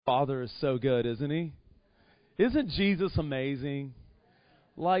Father is so good, isn't He? Isn't Jesus amazing?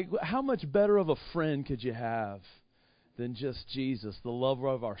 Like, how much better of a friend could you have than just Jesus, the lover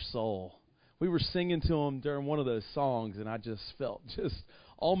of our soul? We were singing to Him during one of those songs, and I just felt just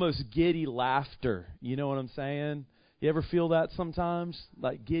almost giddy laughter. You know what I'm saying? You ever feel that sometimes?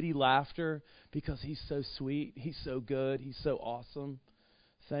 Like giddy laughter because He's so sweet, He's so good, He's so awesome.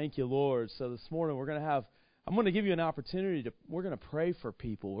 Thank you, Lord. So this morning I'm going to give you an opportunity we're going to pray for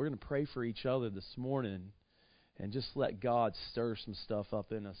people. We're going to pray for each other this morning and just let God stir some stuff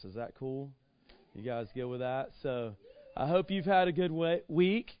up in us. Is that cool? You guys good with that? So I hope you've had a good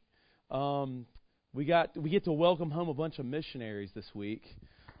week. We get to welcome home a bunch of missionaries this week.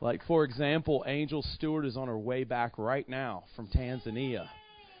 Like, for example, Angel Stewart is on her way back right now from Tanzania.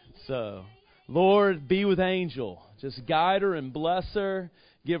 So, Lord, be with Angel. Just guide her and bless her.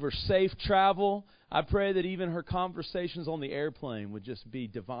 Give her safe travel. I pray that even her conversations on the airplane would just be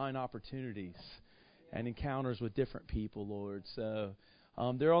divine opportunities and encounters with different people, Lord. So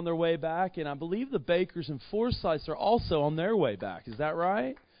they're on their way back, and I believe the Bakers and Forsyths are also on their way back. Is that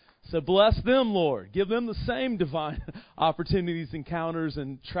right? So bless them, Lord. Give them the same divine opportunities, encounters,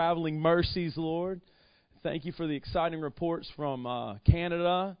 and traveling mercies, Lord. Thank you for the exciting reports from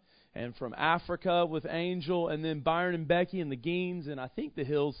Canada and from Africa with Angel, and then Byron and Becky and the Geens, and I think the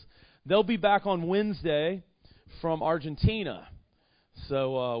Hills. They'll be back on Wednesday from Argentina.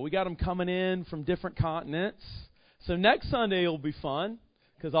 So we got them coming in from different continents. So next Sunday will be fun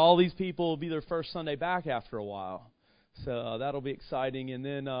because all these people will be their first Sunday back after a while. So that'll be exciting. And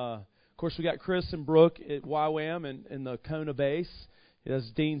then, of course, we got Chris and Brooke at YWAM and the Kona base. As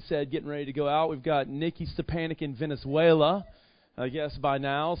Dean said, getting ready to go out. We've got Nikki Stepanik in Venezuela, I guess, by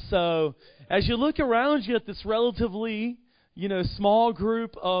now. So as you look around you at this relatively small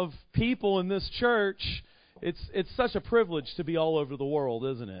group of people in this church, it's such a privilege to be all over the world,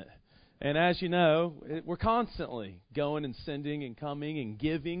 isn't it? And as you know, we're constantly going and sending and coming and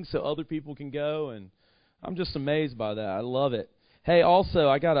giving so other people can go, and I'm just amazed by that. I love it. Hey, also,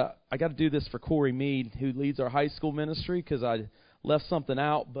 I gotta do this for Corey Mead, who leads our high school ministry, because I left something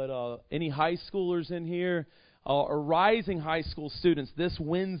out. But any high schoolers in here, or rising high school students, this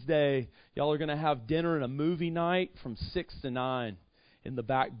Wednesday, y'all are going to have dinner and a movie night from 6 to 9 in the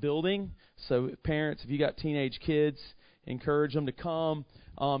back building. So parents, if you got teenage kids, encourage them to come.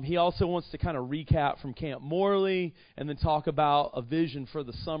 He also wants to kind of recap from Camp Morley and then talk about a vision for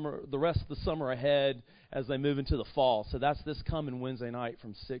the summer, the rest of the summer ahead as they move into the fall. So that's this coming Wednesday night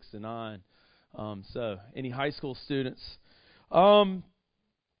from 6 to 9. So any high school students. Man,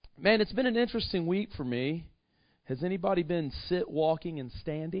 it's been an interesting week for me. Has anybody been walking, and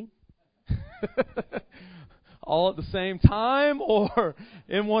standing? All at the same time or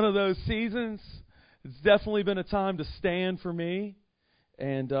in one of those seasons? It's definitely been a time to stand for me.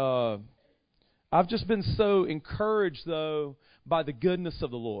 And I've just been so encouraged, though, by the goodness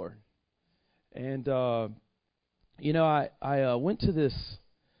of the Lord. And, I went to this.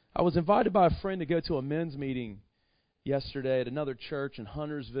 I was invited by a friend to go to a men's meeting yesterday at another church in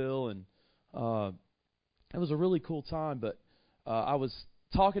Huntersville, and it was a really cool time, but I was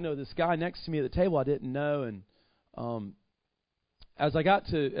talking to this guy next to me at the table I didn't know, and as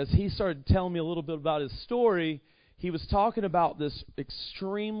he started telling me a little bit about his story, he was talking about this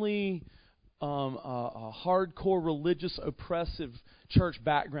extremely hardcore religious, oppressive church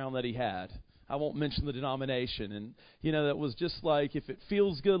background that he had. I won't mention the denomination. And, that was just like, if it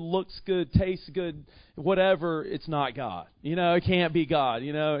feels good, looks good, tastes good, whatever, it's not God. It can't be God,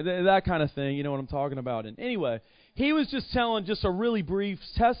 that kind of thing, you know what I'm talking about. And anyway, he was just telling just a really brief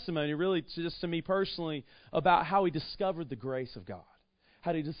testimony, really just to me personally, about how he discovered the grace of God,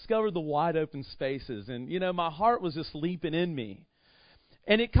 how he discovered the wide open spaces. And, my heart was just leaping in me.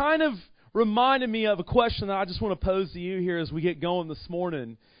 And it kind of reminded me of a question that I just want to pose to you here as we get going this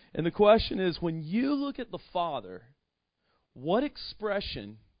morning. And the question is, when you look at the Father, what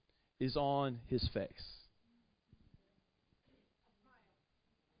expression is on His face?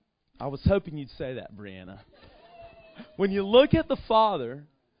 I was hoping you'd say that, Brianna. When you look at the Father,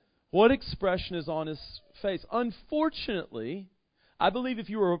 what expression is on His face? Unfortunately, I believe if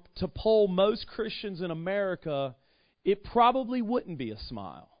you were to poll most Christians in America, it probably wouldn't be a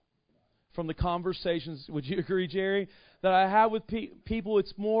smile. From the conversations, would you agree, Jerry, that I have with people,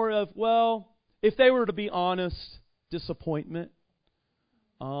 it's more of, well, if they were to be honest, disappointment,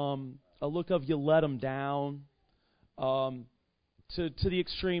 a look of you let them down, to the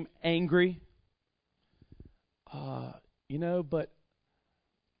extreme angry, but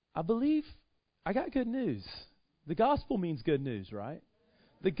I believe I got good news. The gospel means good news, right?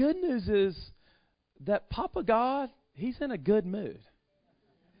 The good news is that Papa God, He's in a good mood.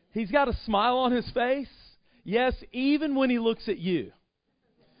 He's got a smile on His face. Yes, even when He looks at you.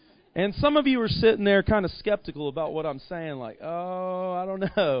 And some of you are sitting there kind of skeptical about what I'm saying, like, oh, I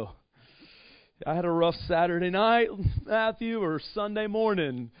don't know. I had a rough Saturday night, Matthew, or Sunday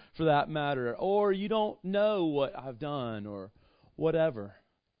morning, for that matter. Or you don't know what I've done, or whatever.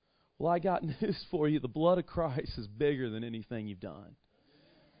 Well, I got news for you. The blood of Christ is bigger than anything you've done.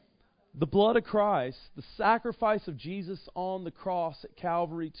 The blood of Christ, the sacrifice of Jesus on the cross at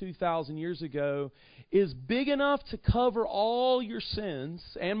Calvary 2,000 years ago, is big enough to cover all your sins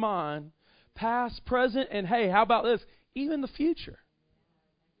and mine, past, present, and hey, how about this? Even the future.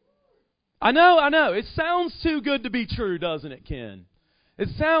 I know. It sounds too good to be true, doesn't it, Ken? It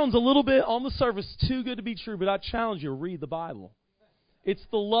sounds a little bit on the surface too good to be true, but I challenge you to read the Bible. It's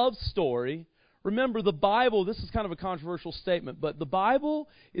the love story. Remember, the Bible, this is kind of a controversial statement, but the Bible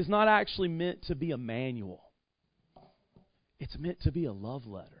is not actually meant to be a manual. It's meant to be a love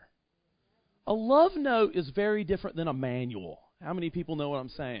letter. A love note is very different than a manual. How many people know what I'm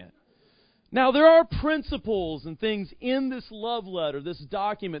saying? Now, there are principles and things in this love letter, this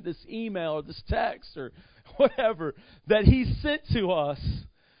document, this email, or this text, or whatever, that He sent to us.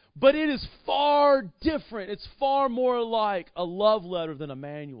 But it is far different. It's far more like a love letter than a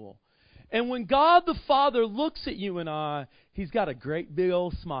manual. And when God the Father looks at you and I, He's got a great big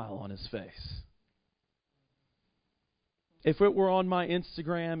old smile on His face. If it were on my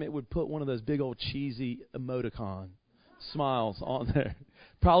Instagram, it would put one of those big old cheesy emoticon smiles on there.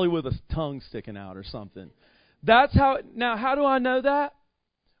 Probably with a tongue sticking out or something. That's how. Now, how do I know that?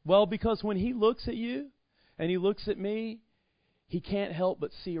 Well, because when He looks at you and He looks at me, He can't help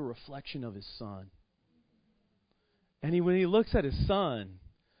but see a reflection of His Son. And when He looks at His Son,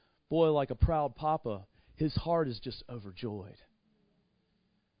 boy, like a proud papa, His heart is just overjoyed.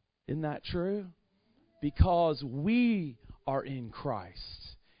 Isn't that true? Because we are in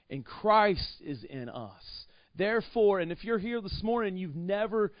Christ, and Christ is in us. Therefore, and if you're here this morning, you've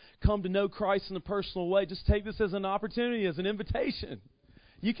never come to know Christ in a personal way, just take this as an opportunity, as an invitation.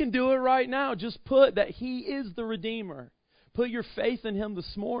 You can do it right now. Just put that He is the Redeemer. Put your faith in Him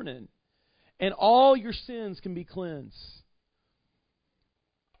this morning, and all your sins can be cleansed.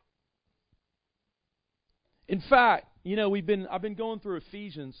 In fact, I've been going through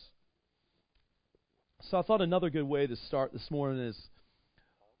Ephesians, so I thought another good way to start this morning is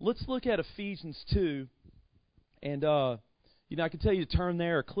let's look at Ephesians 2, and I can tell you to turn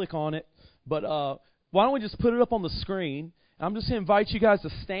there or click on it, but why don't we just put it up on the screen? I'm just going to invite you guys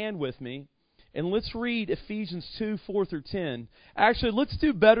to stand with me. And let's read Ephesians 2, 4 through 10. Actually, let's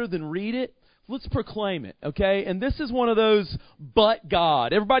do better than read it. Let's proclaim it, okay? And this is one of those, but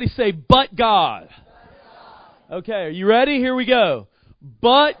God. Everybody say, but God. Okay, are you ready? Here we go.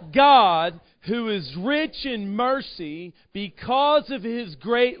 But God, who is rich in mercy, because of His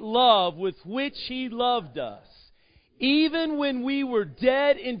great love with which He loved us, even when we were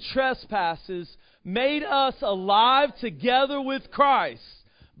dead in trespasses, made us alive together with Christ.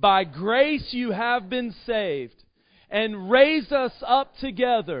 By grace you have been saved, and raised us up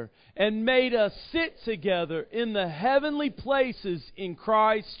together, and made us sit together in the heavenly places in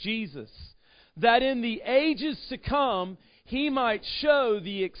Christ Jesus, that in the ages to come He might show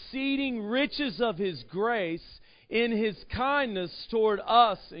the exceeding riches of His grace in His kindness toward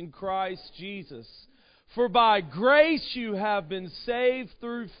us in Christ Jesus. For by grace you have been saved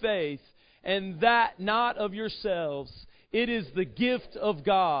through faith, and that not of yourselves. It is the gift of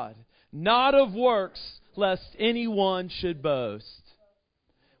God, not of works, lest anyone should boast.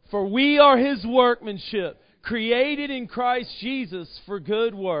 For we are His workmanship, created in Christ Jesus for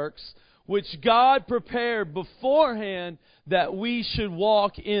good works, which God prepared beforehand that we should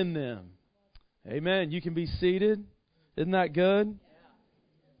walk in them. Amen. You can be seated. Isn't that good?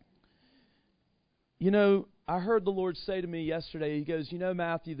 I heard the Lord say to me yesterday, He goes,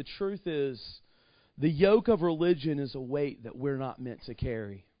 Matthew, the truth is, the yoke of religion is a weight that we're not meant to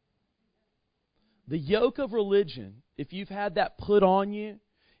carry. The yoke of religion, if you've had that put on you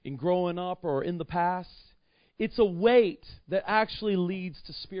in growing up or in the past, it's a weight that actually leads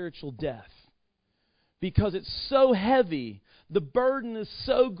to spiritual death. Because it's so heavy, the burden is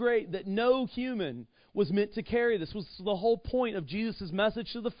so great that no human was meant to carry this. Was the whole point of Jesus'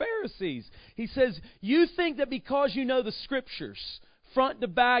 message to the Pharisees. He says, you think that because you know the Scriptures, front to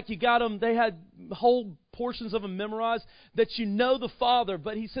back, you got them, they had whole portions of them memorized, that you know the Father.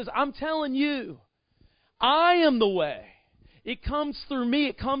 But He says, I'm telling you, I am the way. It comes through me.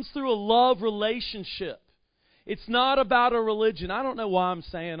 It comes through a love relationship. It's not about a religion. I don't know why I'm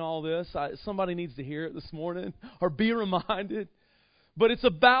saying all this. Somebody needs to hear it this morning or be reminded. But it's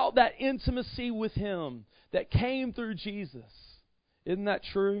about that intimacy with Him that came through Jesus. Isn't that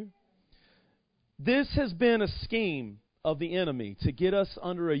true? This has been a scheme of the enemy to get us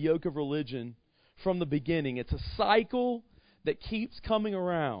under a yoke of religion from the beginning. It's a cycle that keeps coming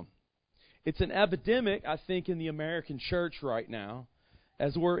around. It's an epidemic, I think, in the American church right now,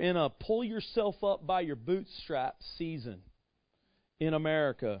 as we're in a pull yourself up by your bootstraps season in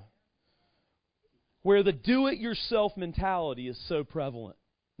America, where the do-it-yourself mentality is so prevalent.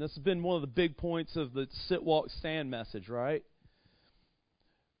 This has been one of the big points of the sit, walk, stand message, right?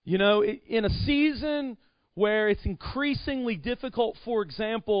 You know, in a season where it's increasingly difficult, for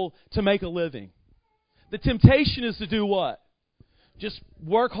example, to make a living, the temptation is to do what? Just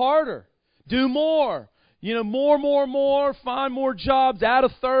work harder. Do more. You know, more, find more jobs, add a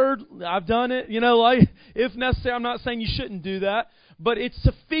third. I've done it, you know, like, if necessary. I'm not saying you shouldn't do that, but it's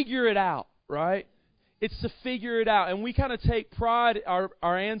to figure it out, right? It's to figure it out. And we kind of take pride,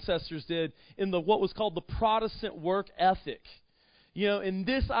 our ancestors did, in what was called the Protestant work ethic. You know, in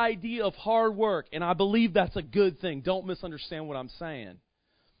this idea of hard work. And I believe that's a good thing. Don't misunderstand what I'm saying.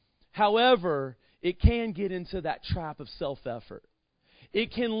 However, it can get into that trap of self-effort.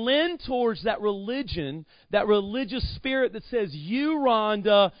 It can lend towards that religion, that religious spirit that says, you,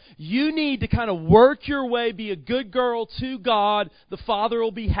 Rhonda, you need to kind of work your way, be a good girl to God. The Father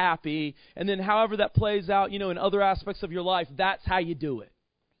will be happy. And then however that plays out, you know, in other aspects of your life, that's how you do it.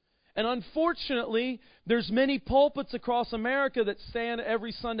 And unfortunately, there's many pulpits across America that stand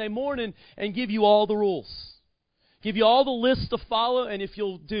every Sunday morning and give you all the rules. Give you all the lists to follow, and if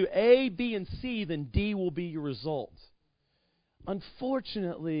you'll do A, B, and C, then D will be your result.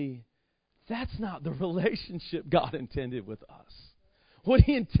 Unfortunately, that's not the relationship God intended with us. What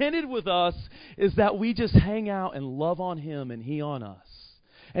He intended with us is that we just hang out and love on Him and He on us.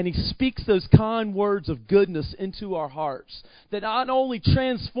 And He speaks those kind words of goodness into our hearts that not only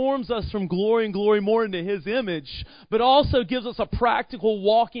transforms us from glory and glory more into His image, but also gives us a practical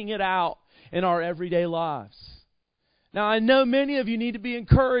walking it out in our everyday lives. Now, I know many of you need to be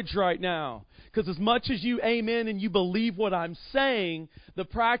encouraged right now, because as much as you amen and you believe what I'm saying, the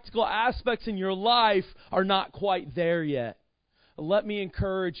practical aspects in your life are not quite there yet. Let me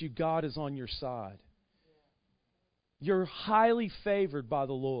encourage you, God is on your side. You're highly favored by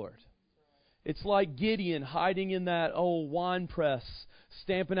the Lord. It's like Gideon hiding in that old wine press,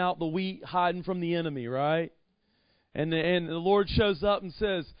 stamping out the wheat, hiding from the enemy, right? And the Lord shows up and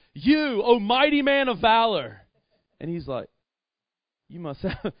says, "You, O mighty man of valor." And he's like, "You must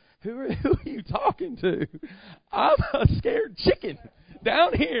have, who are you talking to? I'm a scared chicken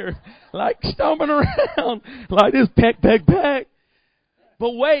down here, like stomping around, like this peck, peck, peck."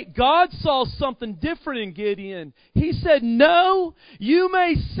 But wait, God saw something different in Gideon. He said, "No, you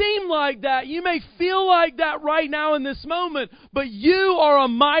may seem like that. You may feel like that right now in this moment, but you are a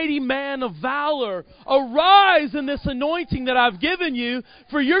mighty man of valor. Arise in this anointing that I've given you,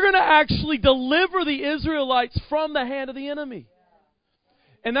 for you're going to actually deliver the Israelites from the hand of the enemy."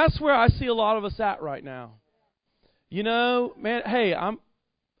 And that's where I see a lot of us at right now. You know, man, hey, I'm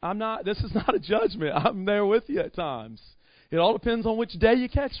not, this is not a judgment. I'm there with you at times. It all depends on which day you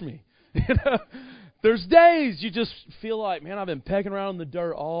catch me. You know, there's days you just feel like, man, I've been pecking around in the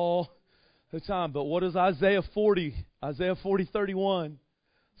dirt all the time. But what is Isaiah 40:31?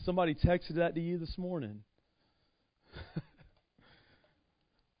 Somebody texted that to you this morning.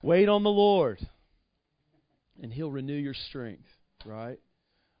 Wait on the Lord, and He'll renew your strength, right?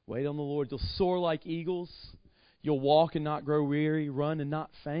 Wait on the Lord. You'll soar like eagles. You'll walk and not grow weary, run and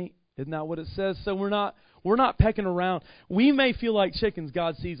not faint. Isn't that what it says? So we're not pecking around. We may feel like chickens.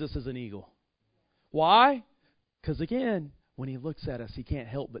 God sees us as an eagle. Why? Because again, when He looks at us, He can't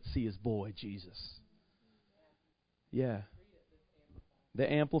help but see His boy, Jesus. Yeah.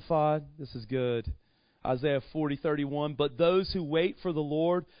 The Amplified. This is good. Isaiah 40:31. But those who wait for the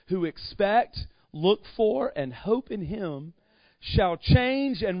Lord, who expect, look for, and hope in Him, shall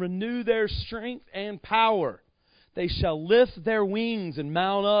change and renew their strength and power. They shall lift their wings and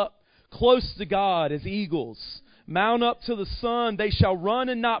mount up close to God as eagles. Mount up to the sun. They shall run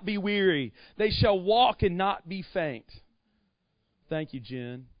and not be weary. They shall walk and not be faint. Thank you,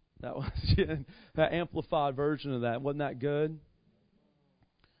 Jen. That was Jen. That amplified version of that. Wasn't that good?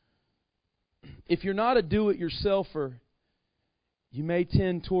 If you're not a do-it-yourselfer, you may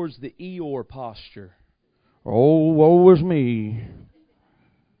tend towards the Eeyore posture. Oh, woe is me.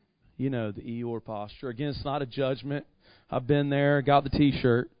 You know, the Eeyore posture. Again, it's not a judgment. I've been there, got the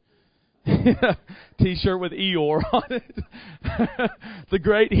T-shirt. T-shirt with Eeyore on it. The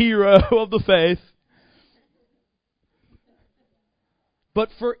great hero of the faith. But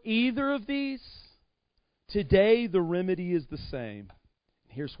for either of these, today the remedy is the same.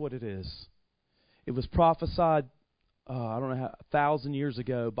 Here's what it is. It was prophesied I don't know, 1,000 years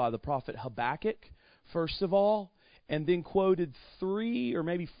ago by the prophet Habakkuk, first of all, and then quoted 3 or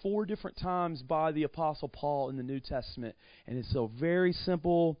maybe 4 different times by the Apostle Paul in the New Testament. And it's a very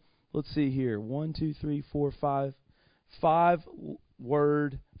simple, let's see here, 1, 2, 3, 4, 5,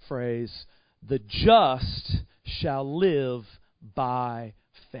 5-word phrase. The just shall live by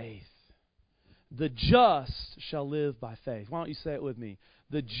faith. The just shall live by faith. Why don't you say it with me?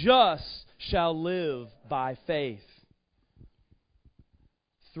 The just shall live by faith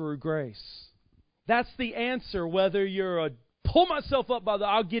through grace. That's the answer, whether you're a pull myself up by the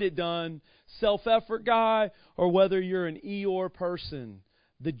I'll get it done self-effort guy, or whether you're an Eeyore person.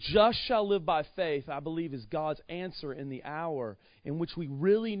 The just shall live by faith, I believe, is God's answer in the hour in which we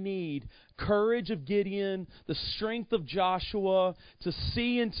really need courage of Gideon, the strength of Joshua, to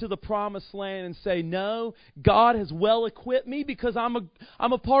see into the promised land and say, no, God has well equipped me because I'm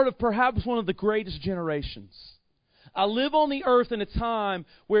a part of perhaps one of the greatest generations. I live on the earth in a time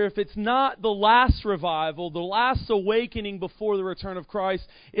where if it's not the last revival, the last awakening before the return of Christ,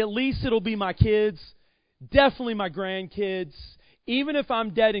 at least it'll be my kids, definitely my grandkids. Even if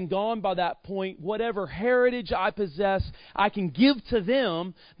I'm dead and gone by that point, whatever heritage I possess, I can give to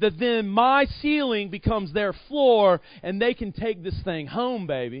them, that then my ceiling becomes their floor, and they can take this thing home,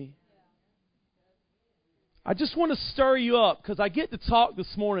 baby. I just want to stir you up, because I get to talk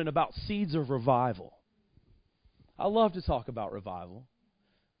this morning about seeds of revival. I love to talk about revival.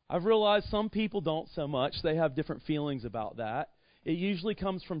 I've realized some people don't so much. They have different feelings about that. It usually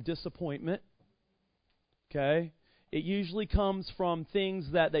comes from disappointment. Okay? It usually comes from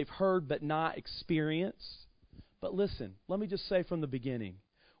things that they've heard but not experienced. But listen, let me just say from the beginning,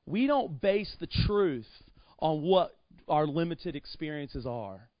 we don't base the truth on what our limited experiences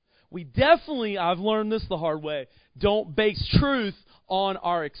are. We definitely, I've learned this the hard way, don't base truth on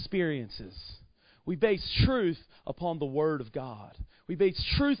our experiences. We base truth upon the Word of God. We base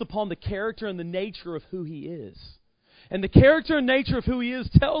truth upon the character and the nature of who He is. And the character and nature of who He is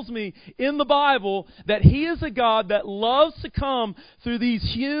tells me in the Bible that He is a God that loves to come through these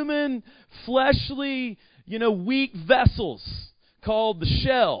human, fleshly, weak vessels called the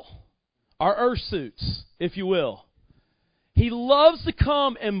shell, our earth suits, if you will. He loves to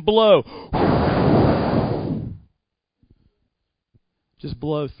come and blow. Just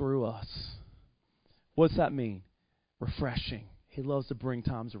blow through us. What's that mean? Refreshing. He loves to bring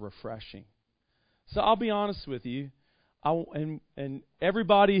times of refreshing. So I'll be honest with you. And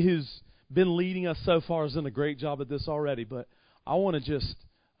everybody who's been leading us so far has done a great job at this already, but I want to just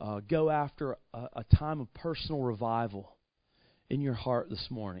go after a time of personal revival in your heart this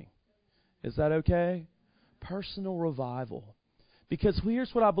morning. Is that okay? Personal revival. Because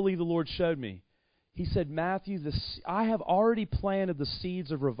here's what I believe the Lord showed me. He said, Matthew, I have already planted the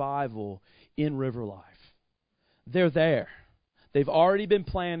seeds of revival in River Life. They're there. They've already been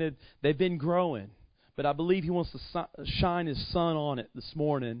planted. They've been growing. But I believe He wants to shine His sun on it this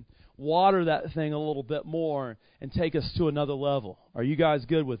morning, water that thing a little bit more, and take us to another level. Are you guys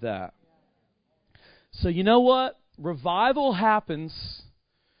good with that? So you know what? Revival happens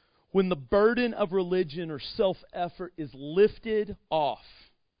when the burden of religion or self-effort is lifted off,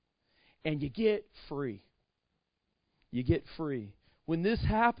 and you get free. You get free. When this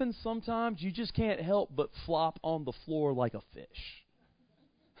happens, sometimes you just can't help but flop on the floor like a fish.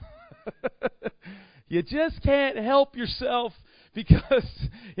 You just can't help yourself, because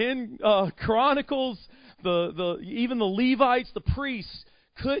in Chronicles, even the Levites, the priests,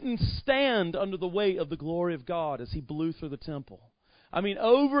 couldn't stand under the weight of the glory of God as He blew through the temple. I mean,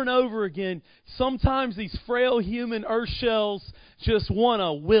 over and over again, sometimes these frail human earth shells just want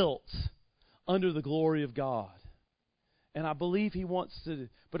to wilt under the glory of God. And I believe He wants to,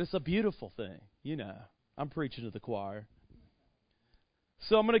 but it's a beautiful thing. I'm preaching to the choir.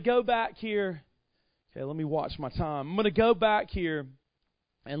 So I'm going to go back here. Okay, let me watch my time. I'm going to go back here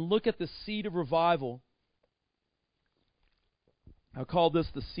and look at the seed of revival. I call this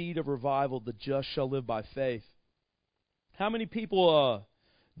the seed of revival. The just shall live by faith. How many people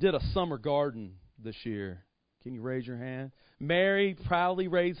did a summer garden this year? Can you raise your hand? Mary proudly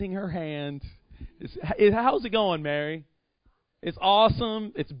raising her hand. How's it going, Mary? It's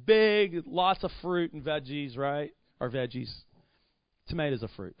awesome. It's big. Lots of fruit and veggies, right? Or veggies. Tomatoes are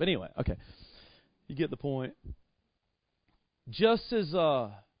fruit. But anyway, okay. You get the point. Just as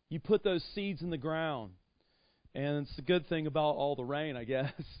you put those seeds in the ground, and it's the good thing about all the rain, I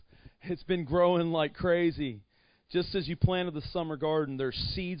guess. It's been growing like crazy. Just as you planted the summer garden, there's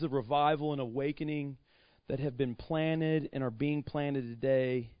seeds of revival and awakening that have been planted and are being planted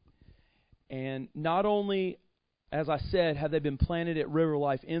today. And not only, as I said, have they been planted at River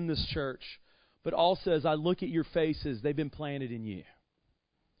Life in this church, but also as I look at your faces, they've been planted in you.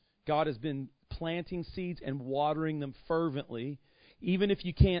 God has been planting seeds and watering them fervently. Even if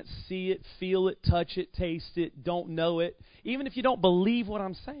you can't see it, feel it, touch it, taste it, don't know it, even if you don't believe what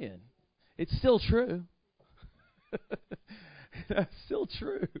I'm saying, it's still true. It's still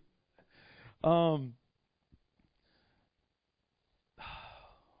true.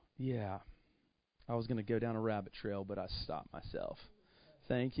 Yeah. I was going to go down a rabbit trail, but I stopped myself.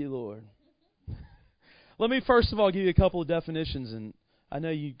 Thank you, Lord. Let me first of all give you a couple of definitions, and I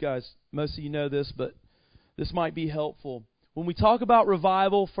know you guys, most of you know this, but this might be helpful. When we talk about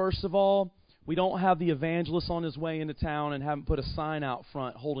revival, first of all, we don't have the evangelist on his way into town and haven't put a sign out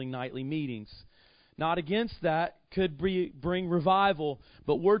front holding nightly meetings. Not against that, could bring revival,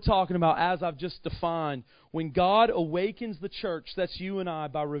 but we're talking about, as I've just defined, when God awakens the church, that's you and I,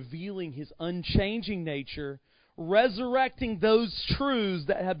 by revealing His unchanging nature, resurrecting those truths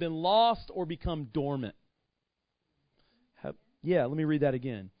that have been lost or become dormant. Let me read that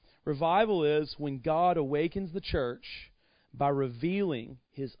again. Revival is when God awakens the church by revealing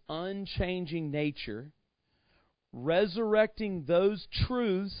His unchanging nature, resurrecting those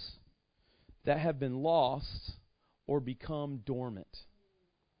truths that have been lost or become dormant.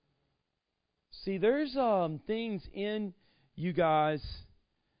 See, there's things in you guys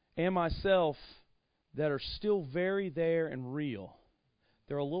and myself that are still very there and real.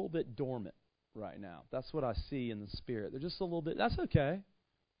 They're a little bit dormant right now. That's what I see in the Spirit. They're just a little bit, that's okay.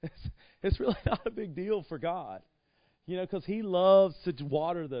 It's really not a big deal for God. Because He loves to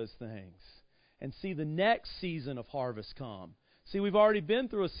water those things and see the next season of harvest come. See, we've already been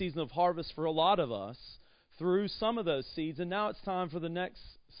through a season of harvest for a lot of us, through some of those seeds, and now it's time for the next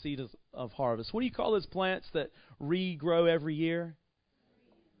seed of harvest. What do you call those plants that regrow every year?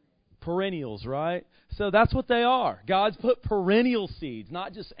 Perennials, right? So that's what they are. God's put perennial seeds,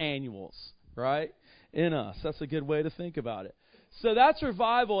 not just annuals, right, in us. That's a good way to think about it. So that's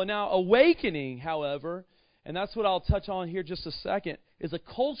revival. And now awakening, however, and that's what I'll touch on here just a second, is a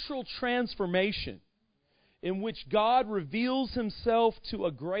cultural transformation in which God reveals Himself to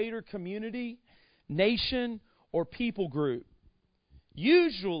a greater community, nation, or people group,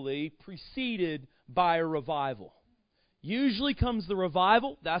 usually preceded by a revival. Usually comes the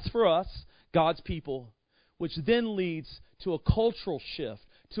revival, that's for us, God's people, which then leads to a cultural shift,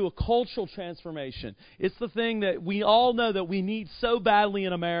 to a cultural transformation. It's the thing that we all know that we need so badly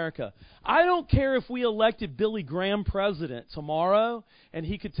in America. I don't care if we elected Billy Graham president tomorrow and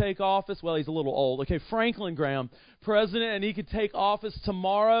he could take office. Well, he's a little old. Okay, Franklin Graham president and he could take office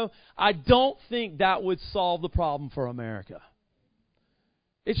tomorrow. I don't think that would solve the problem for America.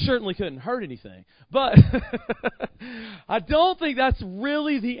 It certainly couldn't hurt anything. But I don't think that's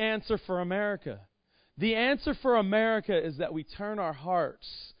really the answer for America. The answer for America is that we turn our hearts,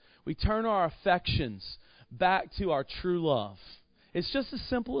 we turn our affections back to our true love. It's just as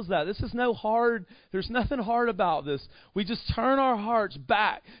simple as that. This is there's nothing hard about this. We just turn our hearts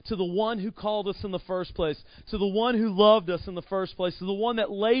back to the one who called us in the first place, to the one who loved us in the first place, to the one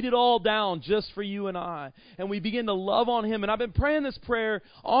that laid it all down just for you and I. And we begin to love on Him. And I've been praying this prayer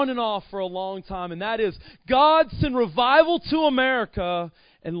on and off for a long time, and that is, God, send revival to America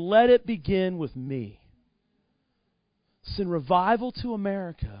and let it begin with me. Send revival to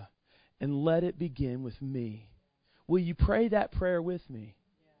America and let it begin with me. Will you pray that prayer with me?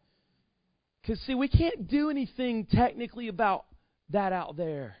 Because, see, we can't do anything technically about that out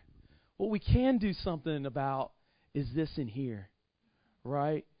there. What we can do something about is this in here,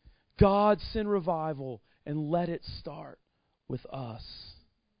 right? God, send revival and let it start with us.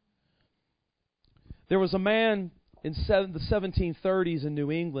 There was a man in the 1730s in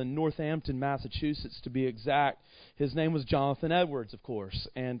New England, Northampton, Massachusetts, to be exact. His name was Jonathan Edwards, of course.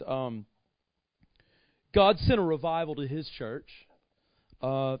 And God sent a revival to his church.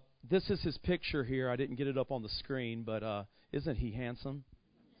 This is his picture here. I didn't get it up on the screen, but isn't he handsome?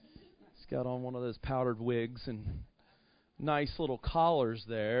 He's got on one of those powdered wigs and nice little collars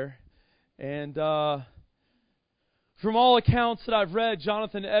there. And from all accounts that I've read,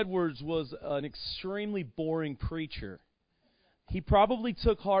 Jonathan Edwards was an extremely boring preacher. He probably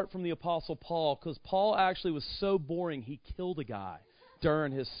took heart from the Apostle Paul, because Paul actually was so boring he killed a guy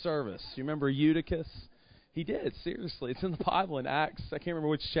during his service. You remember Eutychus? He did, seriously. It's in the Bible in Acts. I can't remember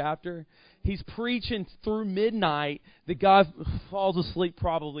which chapter. He's preaching through midnight. The guy falls asleep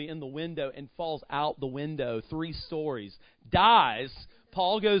probably in the window and falls out the window 3 stories. Dies.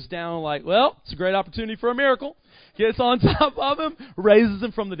 Paul goes down like, well, it's a great opportunity for a miracle. Gets on top of him, raises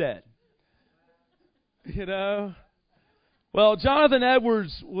him from the dead. Well, Jonathan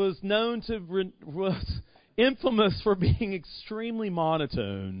Edwards was known to was infamous for being extremely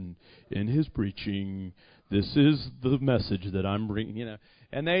monotone in his preaching. This is the message that I'm bringing, you know.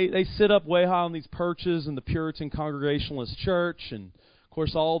 And they sit up way high on these perches in the Puritan Congregationalist Church, and of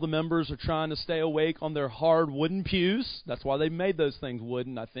course all the members are trying to stay awake on their hard wooden pews. That's why they made those things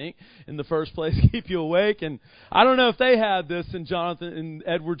wooden, I think, in the first place, keep you awake. And I don't know if they had this in Jonathan and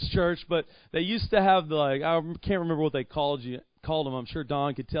Edwards Church, but they used to have I can't remember what they called them. I'm sure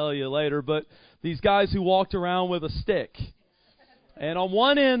Don could tell you later, but these guys who walked around with a stick. And on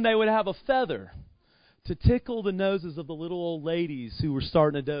one end they would have a feather to tickle the noses of the little old ladies who were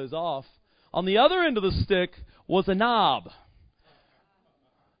starting to doze off. On the other end of the stick was a knob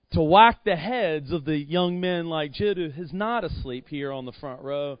to whack the heads of the young men like Jude, who is not asleep here on the front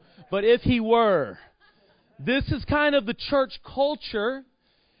row, but if he were. This is kind of the church culture.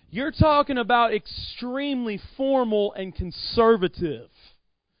 You're talking about extremely formal and conservative.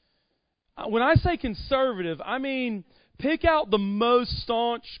 When I say conservative, I mean pick out the most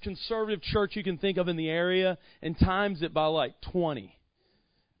staunch conservative church you can think of in the area and times it by like 20.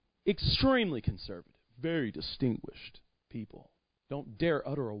 Extremely conservative. Very distinguished people. Don't dare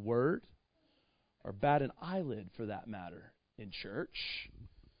utter a word or bat an eyelid for that matter in church.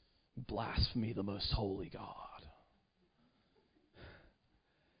 Blasphemy the most holy God.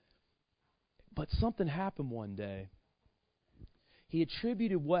 But something happened one day. He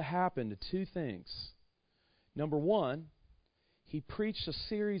attributed what happened to two things. Number one, he preached a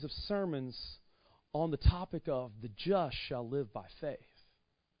series of sermons on the topic of the just shall live by faith,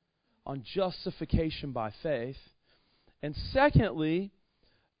 on justification by faith. And secondly,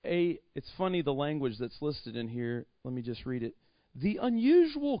 it's funny the language that's listed in here. Let me just read it. The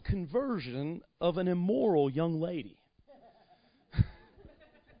unusual conversion of an immoral young lady.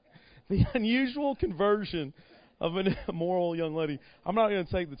 The unusual conversion of an immoral young lady. I'm not going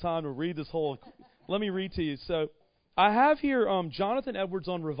to take the time to read this whole. Let me read to you. So I have here Jonathan Edwards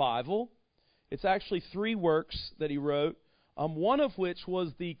on revival. It's actually 3 works that he wrote, one of which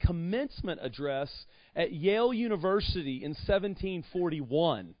was the commencement address at Yale University in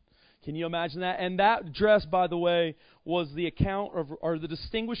 1741. Can you imagine that? And that address, by the way, was the account of, or the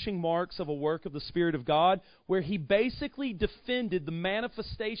distinguishing marks of a work of the Spirit of God, where he basically defended the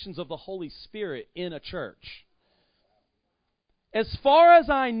manifestations of the Holy Spirit in a church. As far as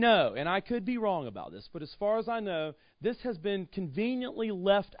I know, and I could be wrong about this, but as far as I know, this has been conveniently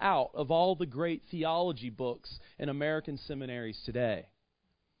left out of all the great theology books in American seminaries today.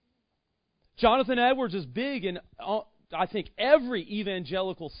 Jonathan Edwards is big in, I think, every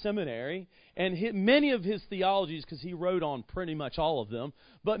evangelical seminary, and many of his theologies, because he wrote on pretty much all of them,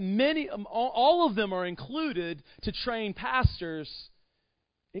 but all of them are included to train pastors,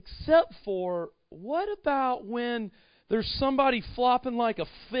 except for, what about when there's somebody flopping like a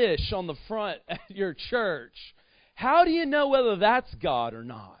fish on the front at your church? How do you know whether that's God or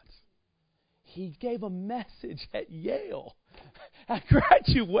not? He gave a message at Yale at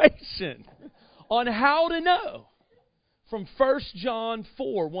graduation on how to know. From 1 John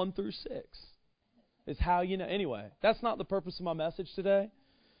 4, 1 through 6 is how you know. Anyway, that's not the purpose of my message today,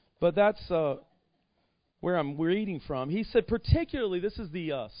 but that's where I'm reading from. He said, particularly, this is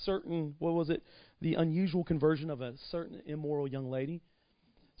the the unusual conversion of a certain immoral young lady.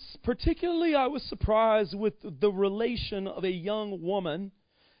 Particularly, I was surprised with the relation of a young woman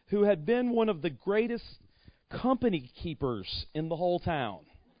who had been one of the greatest company keepers in the whole town.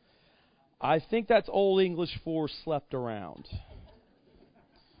 I think that's Old English for slept around.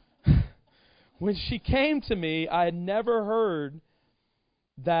 When she came to me, I had never heard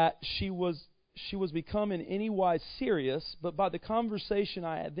that she was become in any wise serious, but by the conversation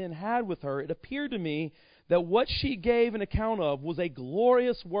I had then had with her, it appeared to me that what she gave an account of was a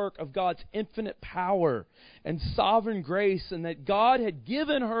glorious work of God's infinite power and sovereign grace, and that God had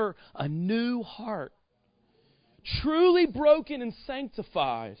given her a new heart, truly broken and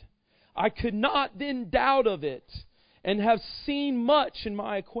sanctified. I could not then doubt of it, and have seen much in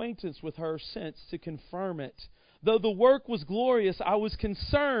my acquaintance with her since to confirm it. Though the work was glorious, I was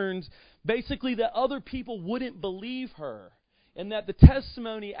concerned basically that other people wouldn't believe her, and that the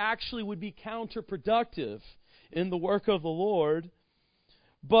testimony actually would be counterproductive in the work of the Lord.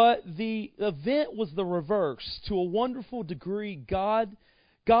 But the event was the reverse. To a wonderful degree, God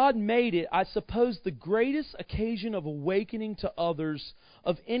made it, I suppose, the greatest occasion of awakening to others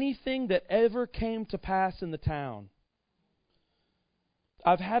of anything that ever came to pass in the town.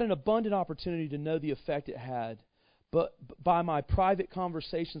 I've had an abundant opportunity to know the effect it had, but by my private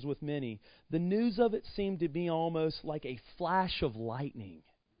conversations with many, the news of it seemed to be almost like a flash of lightning.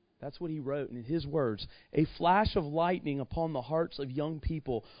 That's what he wrote in his words. A flash of lightning upon the hearts of young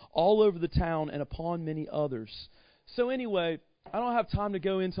people all over the town and upon many others. So anyway, I don't have time to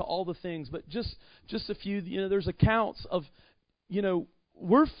go into all the things, but just a few. There's accounts of,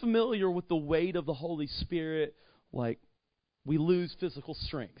 we're familiar with the weight of the Holy Spirit, like we lose physical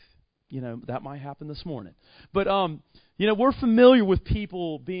strength. That might happen this morning. But, we're familiar with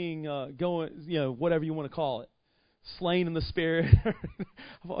people being, whatever you want to call it, slain in the Spirit.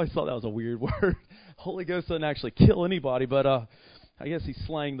 I've always thought that was a weird word. Holy Ghost doesn't actually kill anybody, but I guess he's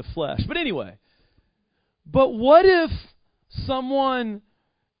slaying the flesh. But anyway, but what if someone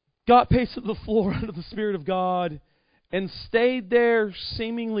got paced to the floor under the Spirit of God and stayed there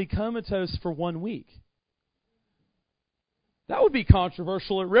seemingly comatose for 1 week? That would be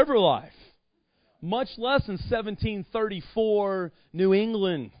controversial at River Life. Much less in 1734 New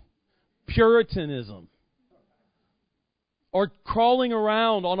England Puritanism. Or crawling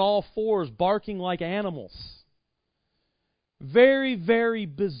around on all fours, barking like animals. Very, very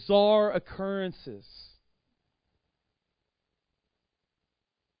bizarre occurrences.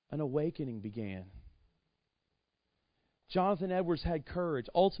 An awakening began. Jonathan Edwards had courage.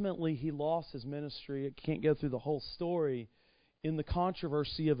 Ultimately, he lost his ministry. I can't go through the whole story in the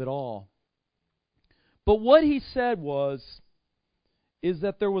controversy of it all. But what he said is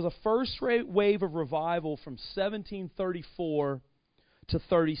that there was a first wave of revival from 1734 to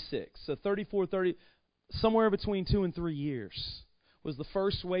 36. So 30, somewhere between 2 and 3 years was the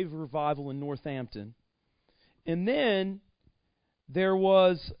first wave of revival in Northampton. And then there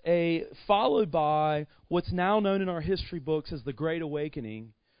was followed by what's now known in our history books as the Great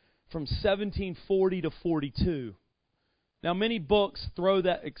Awakening from 1740 to 42. Now, many books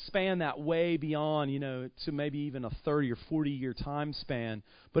expand that way beyond, to maybe even a 30 or 40-year time span.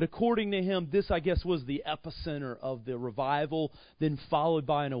 But according to him, this, I guess, was the epicenter of the revival, then followed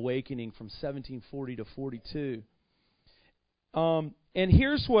by an awakening from 1740 to 42. And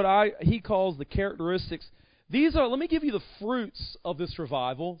here's what he calls the characteristics. Let me give you the fruits of this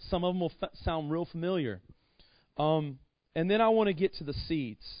revival. Some of them will sound real familiar. And then I want to get to the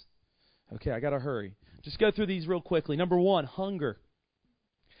seeds. Okay, I got to hurry. Just go through these real quickly. Number 1, hunger.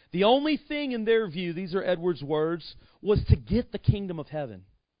 The only thing in their view, these are Edwards' words, was to get the kingdom of heaven.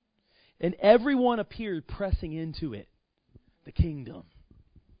 And everyone appeared pressing into it, the kingdom.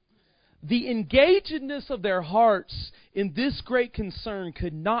 The engagedness of their hearts in this great concern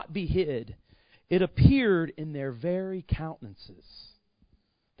could not be hid. It appeared in their very countenances,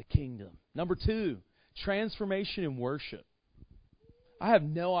 the kingdom. Number 2, transformation in worship. I have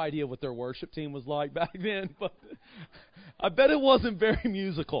no idea what their worship team was like back then, but I bet it wasn't very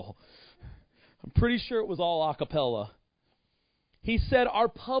musical. I'm pretty sure it was all a cappella. He said, our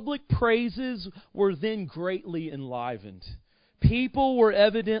public praises were then greatly enlivened. People were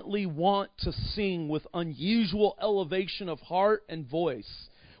evidently wont to sing with unusual elevation of heart and voice,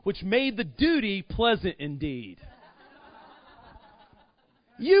 which made the duty pleasant indeed.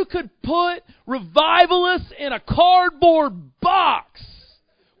 You could put revivalists in a cardboard box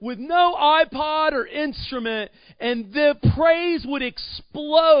with no iPod or instrument, and the praise would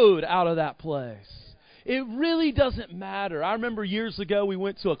explode out of that place. It really doesn't matter. I remember years ago we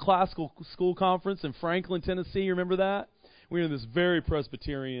went to a classical school conference in Franklin, Tennessee. You remember that? We were in this very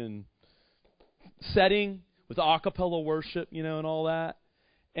Presbyterian setting with a cappella worship, and all that.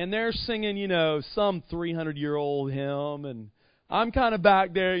 And they're singing, some 300-year-old hymn, and I'm kind of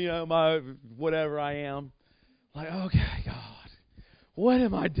back there, my whatever I am. Like, okay, God, what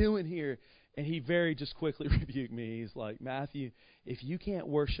am I doing here? And he very just quickly rebuked me. He's like, Matthew, if you can't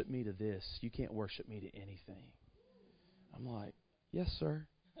worship me to this, you can't worship me to anything. I'm like, yes, sir.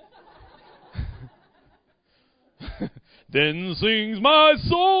 Then sings my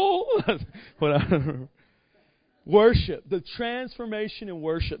soul. Worship, the transformation in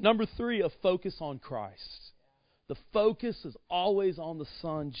worship. Number 3, a focus on Christ. The focus is always on the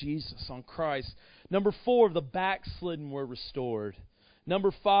Son, Jesus, on Christ. Number 4, the backslidden were restored.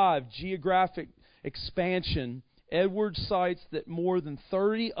 Number 5, geographic expansion. Edwards cites that more than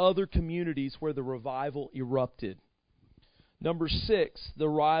 30 other communities where the revival erupted. Number 6,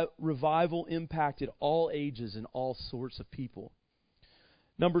 the revival impacted all ages and all sorts of people.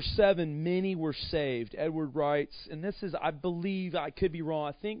 Number 7, many were saved. Edward writes, and this is, I believe, I could be wrong,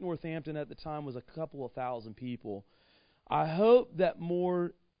 I think Northampton at the time was a couple of thousand people. I hope that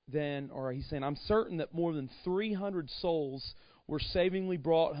he's saying, I'm certain that more than 300 souls were savingly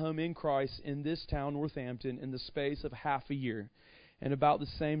brought home in Christ in this town, Northampton, in the space of half a year, and about the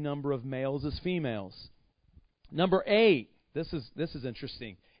same number of males as females. Number 8, this is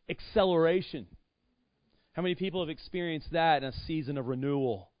interesting, acceleration. How many people have experienced that in a season of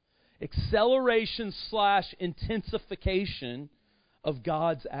renewal? acceleration/intensification of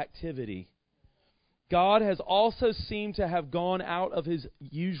God's activity. God has also seemed to have gone out of His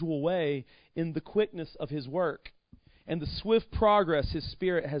usual way in the quickness of His work and the swift progress His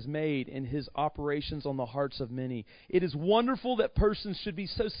Spirit has made in His operations on the hearts of many. It is wonderful that persons should be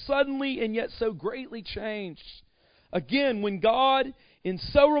so suddenly and yet so greatly changed. Again, when God, in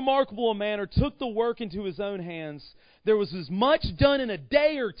so remarkable a manner, took the work into His own hands, there was as much done in a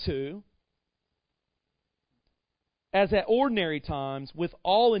day or two as at ordinary times with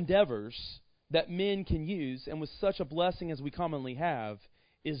all endeavors that men can use, and with such a blessing as we commonly have,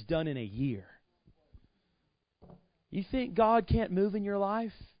 is done in a year. You think God can't move in your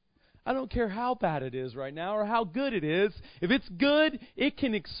life? I don't care how bad it is right now or how good it is. If it's good, it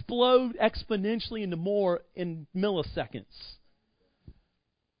can explode exponentially into more in milliseconds.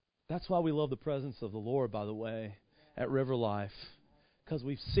 That's why we love the presence of the Lord, by the way, at River Life. Because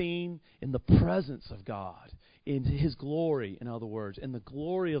we've seen in the presence of God, in His glory, in other words, in the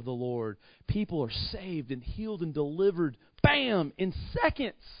glory of the Lord, people are saved and healed and delivered, bam, in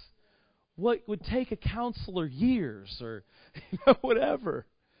seconds. What would take a counselor years or whatever.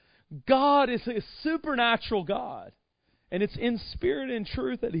 God is a supernatural God. And it's in spirit and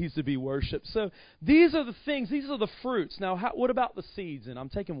truth that He's to be worshipped. So these are the things, these are the fruits. Now, what about the seeds? And I'm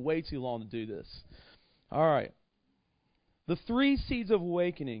taking way too long to do this. All right. The 3 seeds of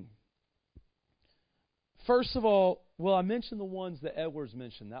awakening. First of all, well, I mentioned the ones that Edwards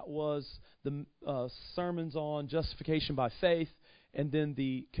mentioned. That was the sermons on justification by faith and then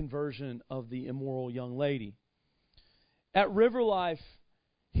the conversion of the immoral young lady. At River Life,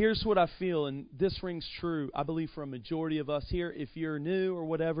 here's what I feel, and this rings true, I believe, for a majority of us here. If you're new or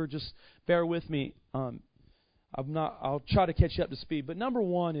whatever, just bear with me. I'll try to catch you up to speed. But number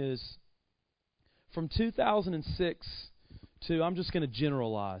one is, from 2006 to, I'm just going to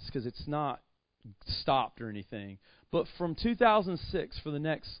generalize because it's not stopped or anything, but from 2006 for the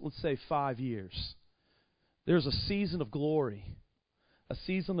next, let's say, 5 years, there's a season of glory. A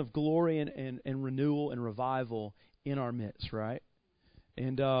season of glory and renewal and revival in our midst, right?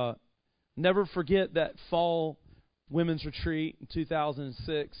 And never forget that fall women's retreat in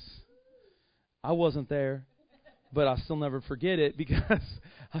 2006. I wasn't there, but I still never forget it because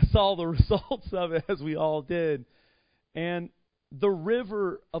I saw the results of it, as we all did. And the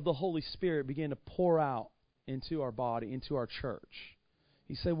river of the Holy Spirit began to pour out into our body, into our church.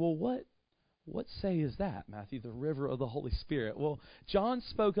 You say, well, what say is that, Matthew, the river of the Holy Spirit? Well, John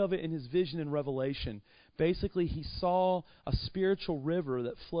spoke of it in his vision in Revelation. Basically, he saw a spiritual river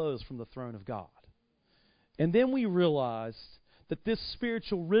that flows from the throne of God. And then we realized that this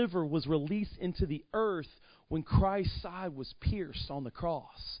spiritual river was released into the earth when Christ's side was pierced on the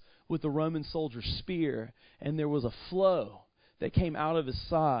cross with the Roman soldier's spear, and there was a flow that came out of his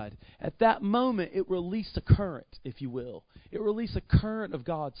side. At that moment, it released a current, if you will. It released a current of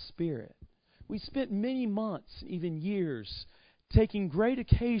God's Spirit. We spent many months, even years, taking great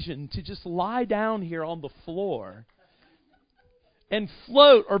occasion to just lie down here on the floor and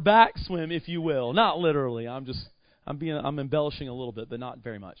float or backswim, if you will. Not literally. I'm embellishing a little bit, but not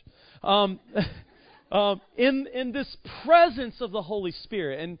very much. In this presence of the Holy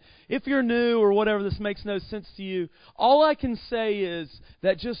Spirit. And if you're new or whatever, this makes no sense to you, all I can say is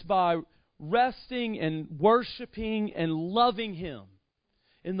that just by resting and worshiping and loving Him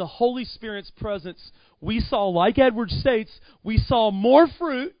in the Holy Spirit's presence, we saw, like Edward states, we saw more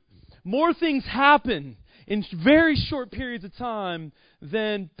fruit, more things happen in very short periods of time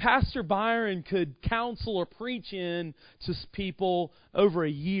than Pastor Byron could counsel or preach in to people over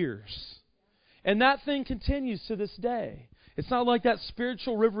years. And that thing continues to this day. It's not like that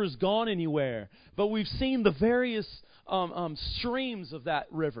spiritual river has gone anywhere, but we've seen the various streams of that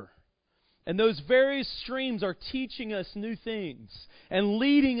river. And those various streams are teaching us new things and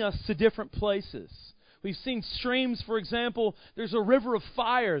leading us to different places. We've seen streams, for example, there's a river of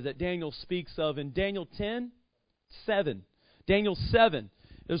fire that Daniel speaks of in Daniel 10:7. Daniel 7.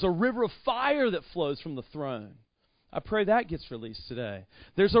 There's a river of fire that flows from the throne. I pray that gets released today.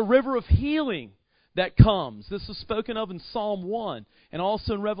 There's a river of healing that comes. This is spoken of in Psalm 1 and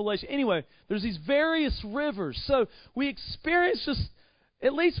also in Revelation. Anyway, there's these various rivers. So we experience just,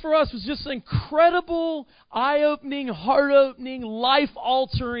 at least for us, was just an incredible, eye-opening, heart-opening,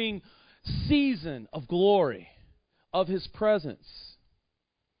 life-altering season of glory, of His presence.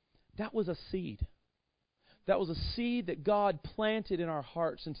 That was a seed. That was a seed that God planted in our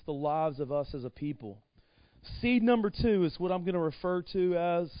hearts into the lives of us as a people. Seed number 2 is what I'm going to refer to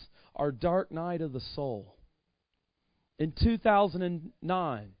as our dark night of the soul. In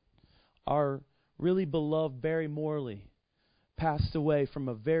 2009, our really beloved Barry Morley passed away from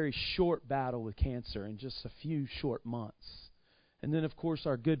a very short battle with cancer in just a few short months. And then, of course,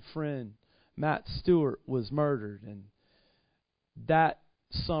 our good friend Matt Stewart was murdered. And that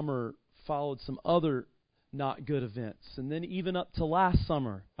summer followed some other not good events. And then even up to last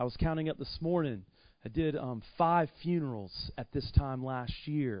summer, I was counting up this morning, I did 5 funerals at this time last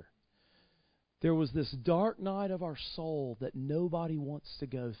year. There was this dark night of our soul that nobody wants to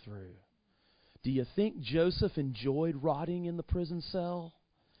go through. Do you think Joseph enjoyed rotting in the prison cell?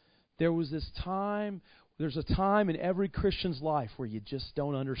 There's a time in every Christian's life where you just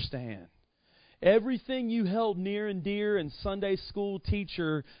don't understand. Everything you held near and dear and Sunday school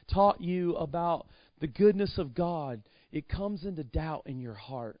teacher taught you about the goodness of God, it comes into doubt in your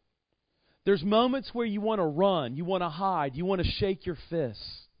heart. There's moments where you want to run, you want to hide, you want to shake your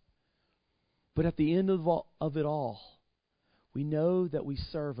fists. But at the end of it all, we know that we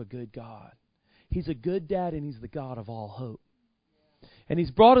serve a good God. He's a good dad, and He's the God of all hope. And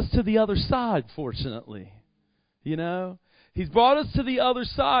He's brought us to the other side, fortunately. You know? He's brought us to the other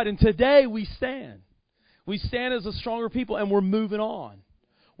side, and today we stand. We stand as a stronger people, and we're moving on.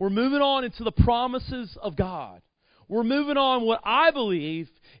 We're moving on into the promises of God. We're moving on what I believe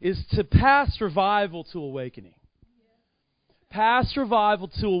is to past revival to awakening. Past revival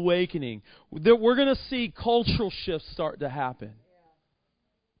to awakening. We're going to see cultural shifts start to happen.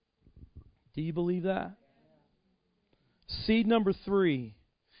 Do you believe that? Seed number 3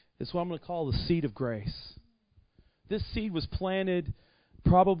 is what I'm going to call the seed of grace. This seed was planted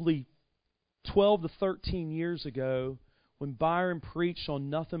probably 12 to 13 years ago when Byron preached on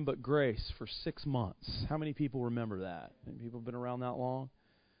nothing but grace for 6 months. How many people remember that? Any people have been around that long?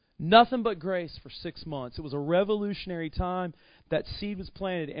 Nothing but grace for 6 months. It was a revolutionary time. That seed was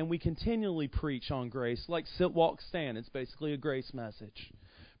planted, and we continually preach on grace. Like Sit, Walk, Stand. It's basically a grace message.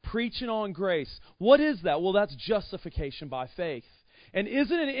 Preaching on grace. What is that? Well, that's justification by faith. And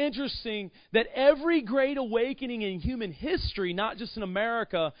isn't it interesting that every great awakening in human history, not just in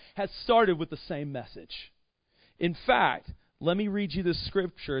America, has started with the same message? In fact, let me read you this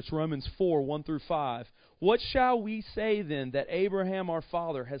scripture. It's Romans 4, 1 through 5. What shall we say then that Abraham our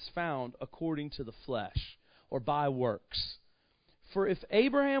father has found according to the flesh, or by works? For if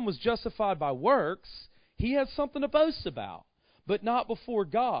Abraham was justified by works, he has something to boast about, but not before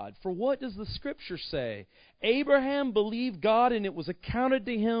God. For what does the Scripture say? Abraham believed God, and it was accounted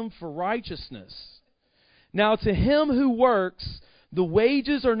to him for righteousness. Now to him who works, the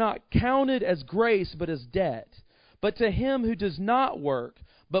wages are not counted as grace, but as debt. But to him who does not work,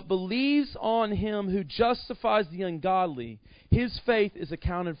 but believes on him who justifies the ungodly, his faith is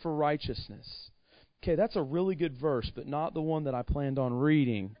accounted for righteousness. Okay, that's a really good verse, but not the one that I planned on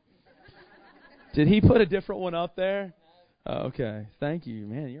reading. Did he put a different one up there? Oh, okay. Thank you.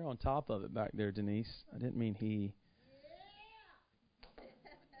 Man, you're on top of it back there, Denise. I didn't mean he.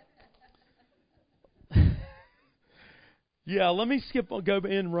 Yeah, let me go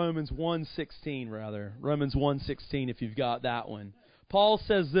in Romans 1:16 rather. Romans 1:16 if you've got that one. Paul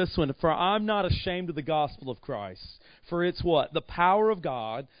says this one, for I'm not ashamed of the gospel of Christ. For it's what? The power of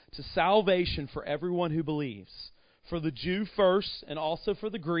God to salvation for everyone who believes. For the Jew first and also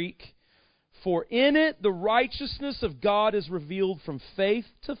for the Greek. For in it the righteousness of God is revealed from faith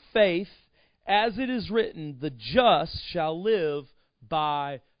to faith, as it is written, the just shall live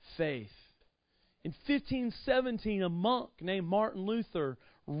by faith. In 1517, a monk named Martin Luther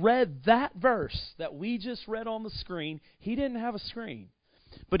read that verse that we just read on the screen. He didn't have a screen,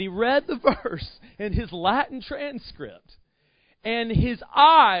 but he read the verse in his Latin transcript, and his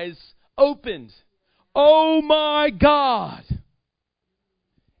eyes opened. Oh my God!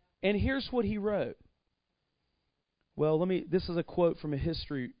 And here's what he wrote. Well, this is a quote from a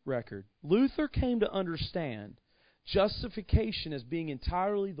history record. Luther came to understand justification as being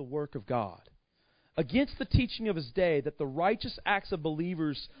entirely the work of God, against the teaching of his day that the righteous acts of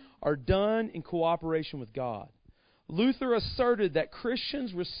believers are done in cooperation with God. Luther asserted that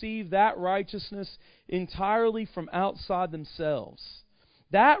Christians receive that righteousness entirely from outside themselves.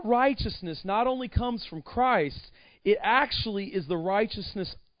 That righteousness not only comes from Christ, it actually is the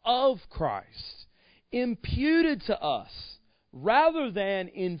righteousness of Christ, imputed to us rather than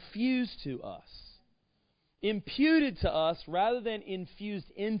infused to us. Imputed to us rather than infused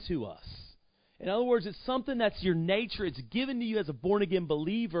into us. In other words, it's something that's your nature. It's given to you as a born-again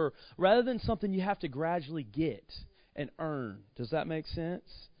believer rather than something you have to gradually get and earn. Does that make sense?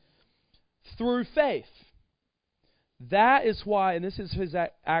 Through faith. That is why, and this is his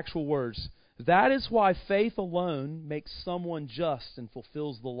actual words, that is why faith alone makes someone just and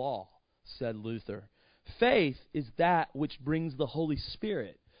fulfills the law, said Luther. Faith is that which brings the Holy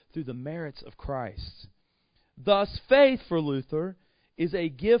Spirit through the merits of Christ. Thus, faith for Luther is a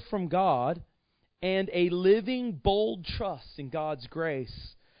gift from God and a living, bold trust in God's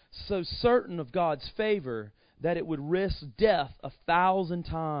grace, so certain of God's favor that it would risk death 1,000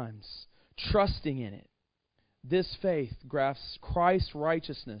 times, trusting in it. This faith grasps Christ's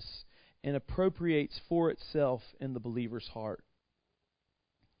righteousness and appropriates for itself in the believer's heart.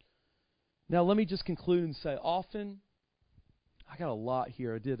 Now, let me just conclude and say, often, I got a lot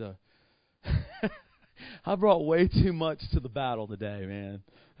here. I brought way too much to the battle today, man.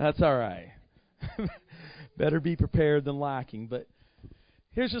 That's all right. Better be prepared than lacking. But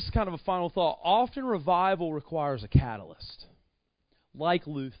here's just kind of a final thought. Often revival requires a catalyst, like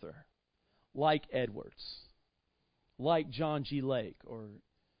Luther, like Edwards, like John G. Lake or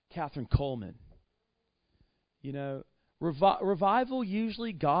Catherine Coleman. You know, revival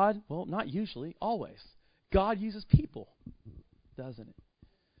usually not usually, always. God uses people, doesn't it?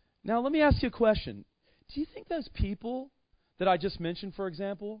 Now, let me ask you a question. Do you think those people that I just mentioned, for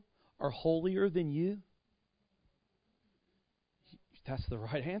example, are holier than you? That's the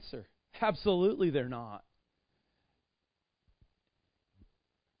right answer. Absolutely they're not.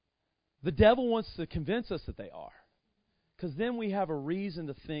 The devil wants to convince us that they are. Because then we have a reason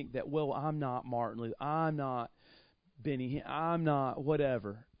to think that, well, I'm not Martin Luther, I'm not Benny, I'm not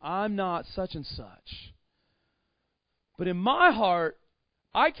whatever. I'm not such and such. But in my heart,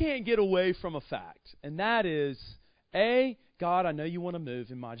 I can't get away from a fact. And that is, A, God, I know you want to move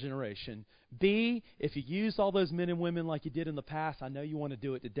in my generation. B, if you used all those men and women like you did in the past, I know you want to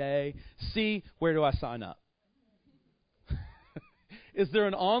do it today. C, where do I sign up? Is there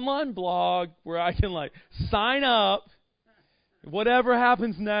an online blog where I can sign up? Whatever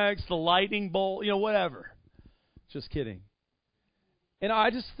happens next, the lightning bolt, whatever. Just kidding. And I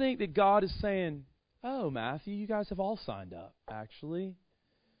just think that God is saying, oh, Matthew, you guys have all signed up, actually.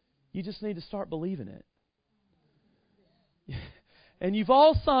 You just need to start believing it. And you've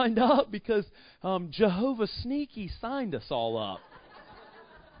all signed up because Jehovah Sneaky signed us all up.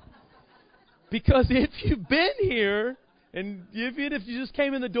 Because if you've been here, and even if you just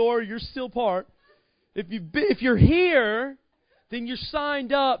came in the door, you're still part. If you're here, then you're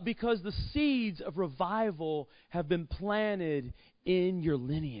signed up because the seeds of revival have been planted in your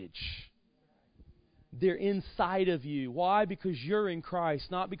lineage. They're inside of you. Why? Because you're in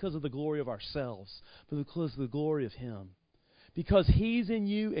Christ, not because of the glory of ourselves, but because of the glory of Him. Because He's in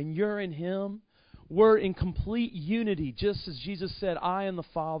you and you're in Him, we're in complete unity, just as Jesus said, I and the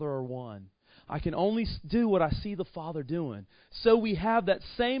Father are one. I can only do what I see the Father doing. So we have that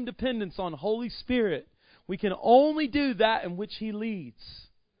same dependence on Holy Spirit. We can only do that in which He leads.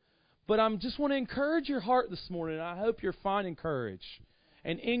 But I just want to encourage your heart this morning, and I hope you're finding courage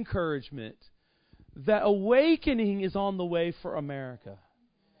and encouragement that awakening is on the way for America.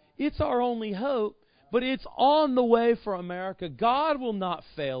 It's our only hope, but it's on the way for America. God will not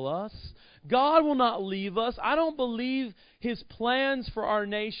fail us. God will not leave us. I don't believe His plans for our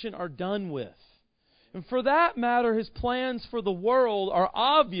nation are done with. And for that matter, His plans for the world are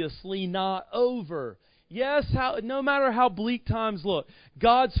obviously not over. Yes, no matter how bleak times look,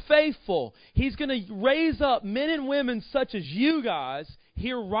 God's faithful. He's going to raise up men and women such as you guys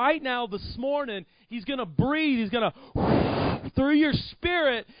here right now this morning. He's going to breathe. He's going to through your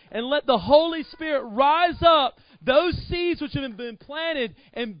spirit and let the Holy Spirit rise up those seeds which have been planted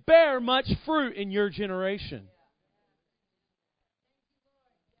and bear much fruit in your generation.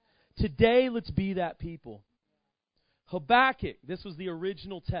 Today, let's be that people. Habakkuk, this was the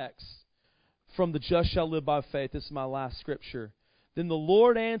original text from the just shall live by faith. This is my last scripture. Then the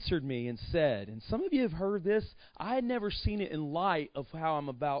Lord answered me and said, and some of you have heard this. I had never seen it in light of how I'm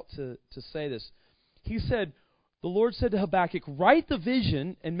about to say this. He said, the Lord said to Habakkuk, write the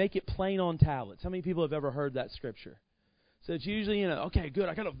vision and make it plain on tablets. How many people have ever heard that scripture? So it's usually, okay, good,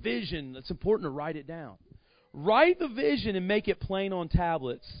 I got a vision. It's important to write it down. Write the vision and make it plain on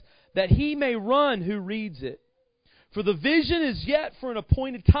tablets, that he may run who reads it. For the vision is yet for an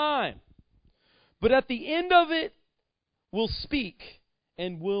appointed time, but at the end of it will speak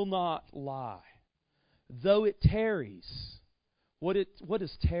and will not lie. Though it tarries. What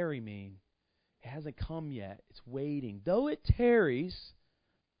does tarry mean? It hasn't come yet. It's waiting. Though it tarries,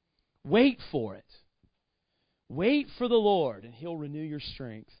 wait for it. Wait for the Lord, and He'll renew your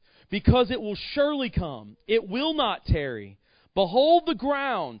strength. Because it will surely come. It will not tarry. Behold the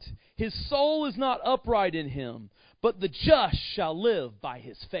ground. His soul is not upright in him. But the just shall live by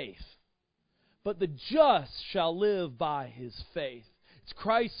his faith. But the just shall live by his faith. It's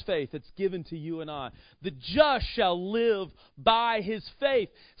Christ's faith that's given to you and I. The just shall live by his faith.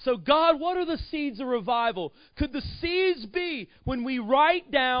 So God, what are the seeds of revival? Could the seeds be when we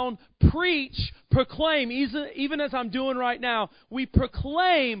write down, preach, proclaim, even as I'm doing right now, we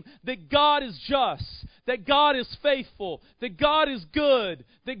proclaim that God is just, that God is faithful, that God is good,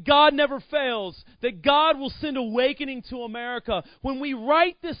 that God never fails, that God will send awakening to America. When we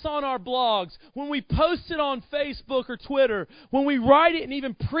write this on our blogs, when we post it on Facebook or Twitter, when we write it and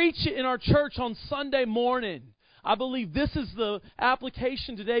even preach it in our church on Sunday morning, I believe this is the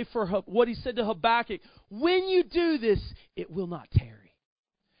application today for what he said to Habakkuk. When you do this, it will not tarry.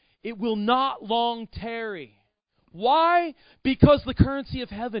 It will not long tarry. Why? Because the currency of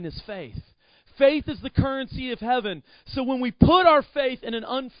heaven is faith. Faith is the currency of heaven. So when we put our faith in an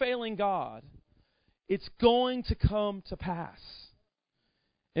unfailing God, it's going to come to pass.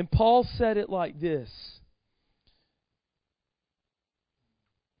 And Paul said it like this.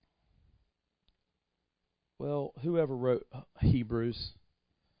 Well, whoever wrote Hebrews,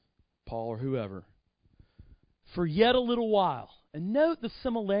 Paul or whoever. For yet a little while. And note the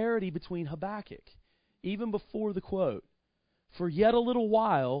similarity between Habakkuk, even before the quote. For yet a little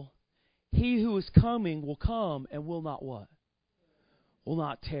while, he who is coming will come and will not what? Will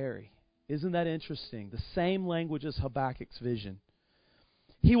not tarry. Isn't that interesting? The same language as Habakkuk's vision.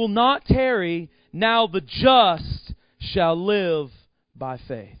 He will not tarry, now the just shall live by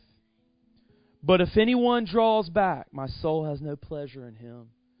faith. But if anyone draws back, my soul has no pleasure in him.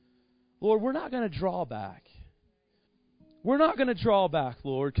 Lord, we're not going to draw back. We're not going to draw back,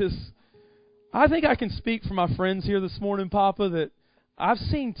 Lord, because I think I can speak for my friends here this morning, Papa, that I've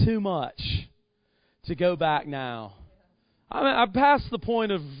seen too much to go back now. I passed the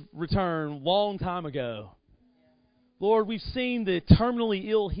point of return a long time ago. Lord, we've seen the terminally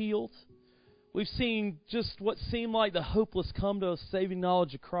ill healed. We've seen just what seemed like the hopeless come to a saving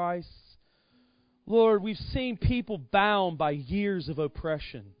knowledge of Christ. Lord, we've seen people bound by years of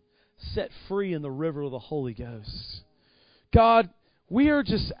oppression set free in the river of the Holy Ghost. God, we are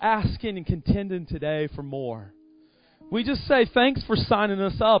just asking and contending today for more. We just say thanks for signing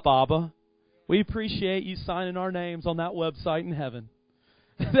us up, Abba. We appreciate you signing our names on that website in heaven.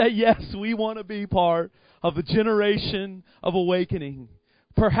 That yes, we want to be part of a generation of awakening.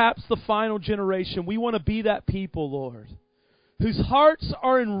 Perhaps the final generation. We want to be that people, Lord, whose hearts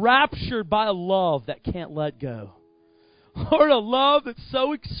are enraptured by a love that can't let go. Lord, a love that's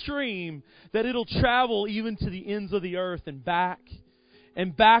so extreme that it'll travel even to the ends of the earth and back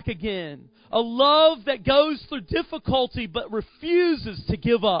again. A love that goes through difficulty but refuses to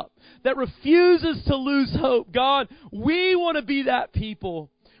give up, that refuses to lose hope. God, we want to be that people.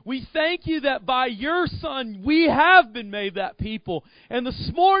 We thank you that by your Son we have been made that people. And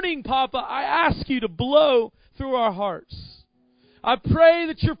this morning, Papa, I ask you to blow through our hearts. I pray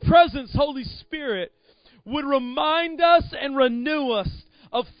that your presence, Holy Spirit, would remind us and renew us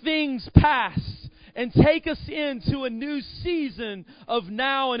of things past and take us into a new season of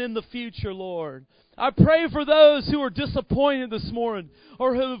now and in the future, Lord. I pray for those who are disappointed this morning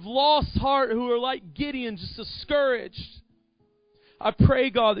or who have lost heart, who are like Gideon, just discouraged. I pray,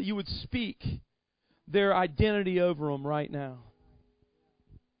 God, that you would speak their identity over them right now.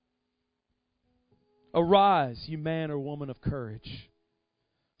 Arise, you man or woman of courage,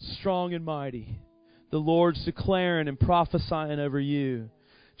 strong and mighty. The Lord's declaring and prophesying over you.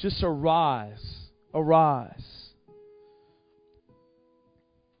 Just arise. Arise.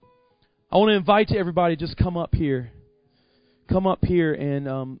 I want to invite everybody just come up here. Come up here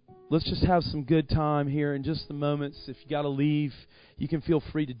and let's just have some good time here in just the moments. If you got to leave, you can feel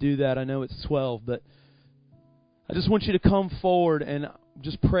free to do that. I know it's 12, but I just want you to come forward and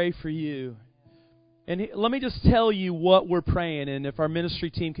just pray for you. And let me just tell you what we're praying, and if our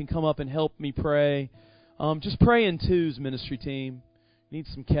ministry team can come up and help me pray. Just pray in twos, ministry team. Need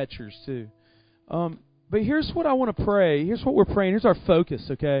some catchers, too. But here's what I want to pray. Here's what we're praying. Here's our focus,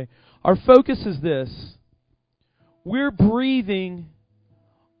 okay? Our focus is this. We're breathing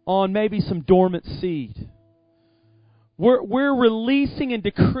on maybe some dormant seed. We're releasing and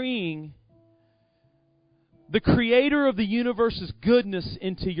decreeing the Creator of the universe's goodness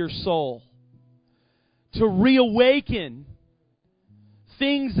into your soul, to reawaken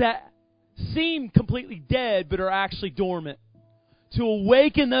things that seem completely dead but are actually dormant, to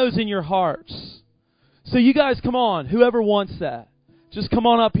awaken those in your hearts. So you guys, come on, whoever wants that, just come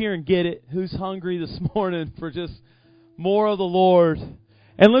on up here and get it. Who's hungry this morning for just more of the Lord?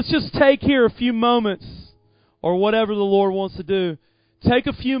 And let's just take here a few moments, or whatever the Lord wants to do. Take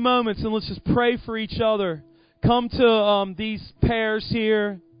a few moments and let's just pray for each other. Come to these pairs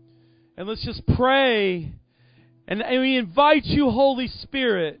here, and let's just pray And we invite you, Holy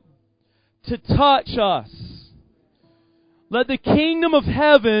Spirit, to touch us. Let the kingdom of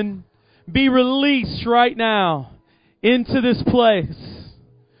heaven be released right now into this place.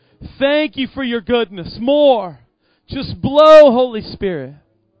 Thank you for your goodness. More. Just blow, Holy Spirit.